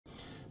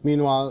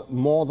Meanwhile,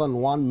 more than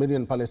 1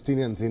 million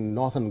Palestinians in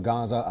northern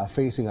Gaza are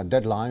facing a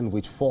deadline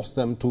which forced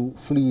them to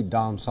flee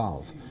down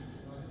south.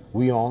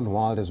 WION The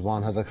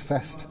World has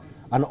accessed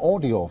an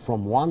audio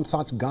from one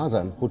such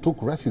Gazan who took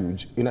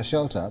refuge in a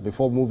shelter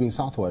before moving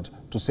southward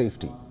to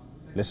safety.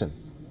 Listen.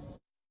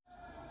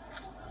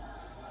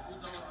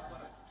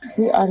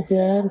 We are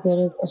there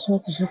is a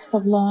shortage of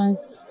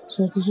supplies,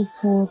 shortage of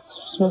food,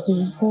 shortage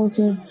of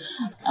water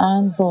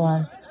and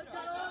power.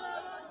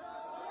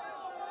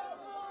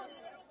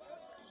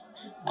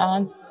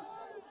 And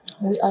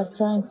we are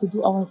trying to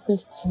do our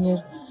best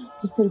here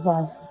to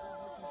survive.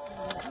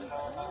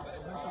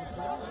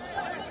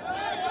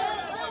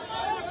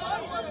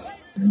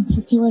 The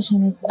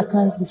situation is a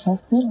kind of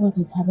disaster. What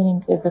is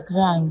happening is a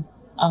crime,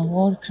 a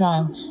war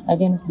crime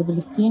against the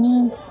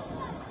Palestinians.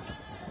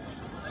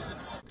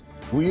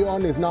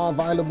 WION is now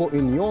available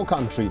in your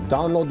country.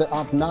 Download the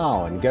app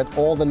now and get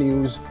all the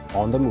news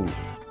on the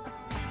move.